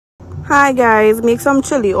Hi guys, make some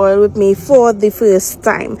chili oil with me for the first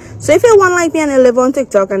time. So if you want like me and you live on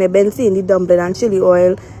TikTok and you've been seeing the dumpling and chili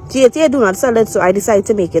oil, GT do not sell it, so I decided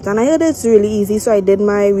to make it. And I heard it's really easy, so I did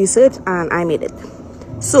my research and I made it.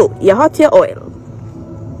 So you hot your oil.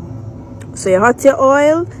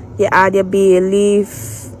 You add your bay leaf,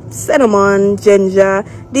 cinnamon, ginger.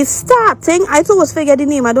 The star thing, I always forget the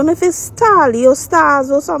name. I don't know if it's Starly or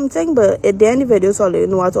Stars or something, but at the end of the video, so you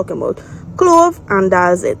know what I'm talking about. Clove, and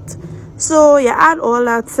that's it. So you add all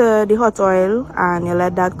that to the hot oil and you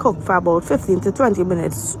let that cook for about 15 to 20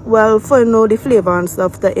 minutes. Well, for the flavor and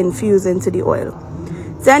stuff to infuse into the oil.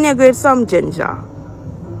 Then you grate some ginger.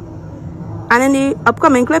 And in the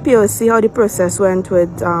upcoming clip, you'll see how the process went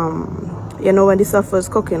with, when the stuff was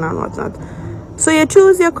cooking and whatnot. So you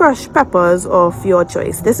choose your crushed peppers of your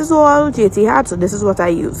choice. This is all JT had, so this is what I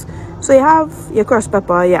use. So you have your crushed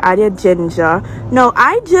pepper, you add your ginger. Now,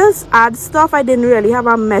 I just add stuff. I didn't really have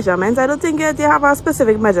a measurement. I don't think you have a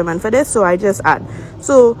specific measurement for this, so I just add.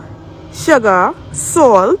 So, sugar,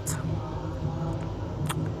 salt.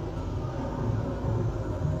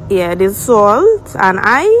 Yeah, this salt. And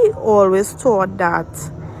I always thought that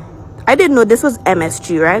I didn't know this was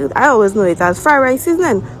MSG, right? I always know it as fried rice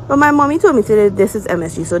seasoning. But my mommy told me today this is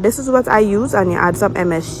MSG. So this is what I use, and you add some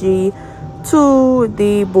MSG to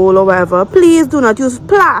the bowl or whatever. Please do not use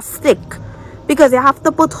plastic because you have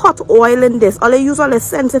to put hot oil in this. All you use all the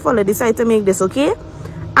sense if all decide to make this, okay?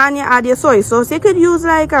 And you add your soy sauce. You could use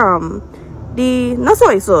like not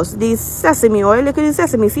soy sauce, the sesame oil. You could use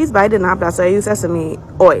sesame seeds, but I didn't have that, so I use sesame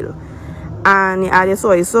oil. And you add your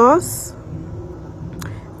soy sauce.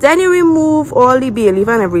 Then you remove all the bay leaf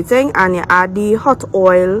and everything, and you add the hot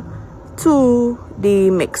oil to the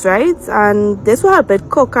mix, right? And this will help it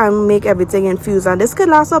cook and make everything infuse, and this could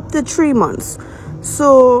last up to 3 months.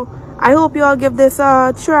 So I hope you all give this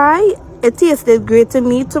a try. It tasted great to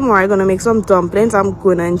me. Tomorrow I'm gonna make some dumplings. I'm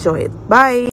gonna enjoy it. Bye.